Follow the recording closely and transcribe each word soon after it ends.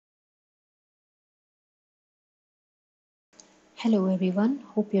Hello everyone,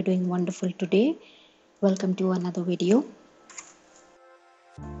 hope you're doing wonderful today. Welcome to another video.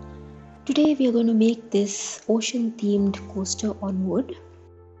 Today we are going to make this ocean themed coaster on wood.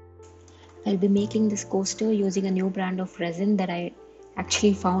 I'll be making this coaster using a new brand of resin that I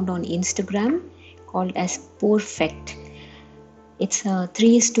actually found on Instagram called as Pourfect. It's a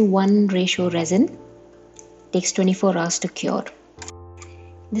 3:1 ratio resin. Takes 24 hours to cure.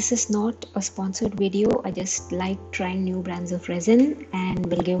 This is not a sponsored video. I just like trying new brands of resin and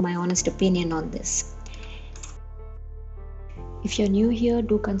will give my honest opinion on this. If you're new here,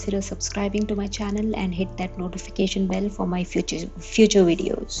 do consider subscribing to my channel and hit that notification bell for my future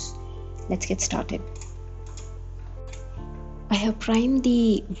videos. Let's get started. I have primed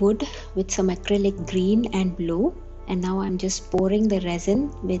the wood with some acrylic green and blue, and now I'm just pouring the resin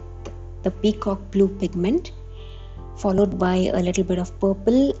with the peacock blue pigment, followed by a little bit of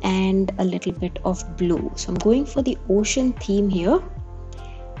purple and a little bit of blue. So I'm going for the ocean theme here.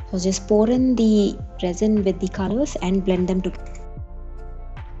 So just pour in the resin with the colors and blend them together.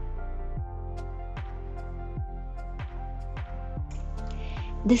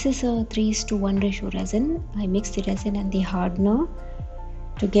 This is a 3:1 ratio resin. I mixed the resin and the hardener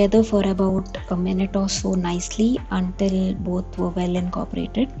together for about a minute or so nicely until both were well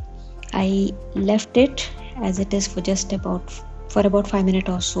incorporated. I left it as it is for about 5 minutes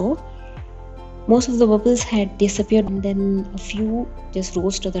or so. Most of the bubbles had disappeared and then a few just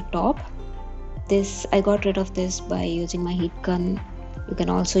rose to the top. I got rid of this by using my heat gun. You can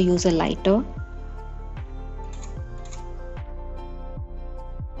also use a lighter.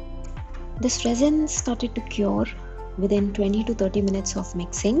 This resin started to cure within 20 to 30 minutes of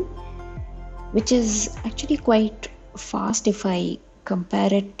mixing, which is actually quite fast if I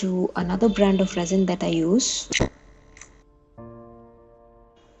compare it to another brand of resin that I use.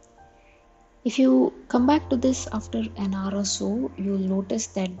 If you come back to this after an hour or so, you'll notice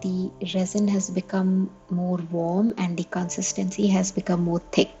that the resin has become more warm and the consistency has become more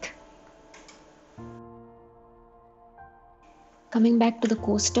thick. Coming back to the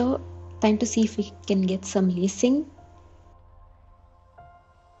coaster, time to see if we can get some lacing.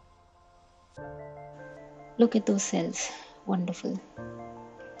 Look at those cells, wonderful.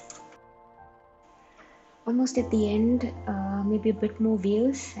 Almost at the end, maybe a bit more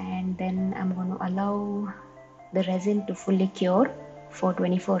wheels, and then I'm going to allow the resin to fully cure for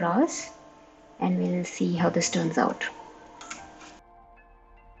 24 hours and we'll see how this turns out.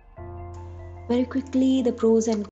 Very quickly, the pros and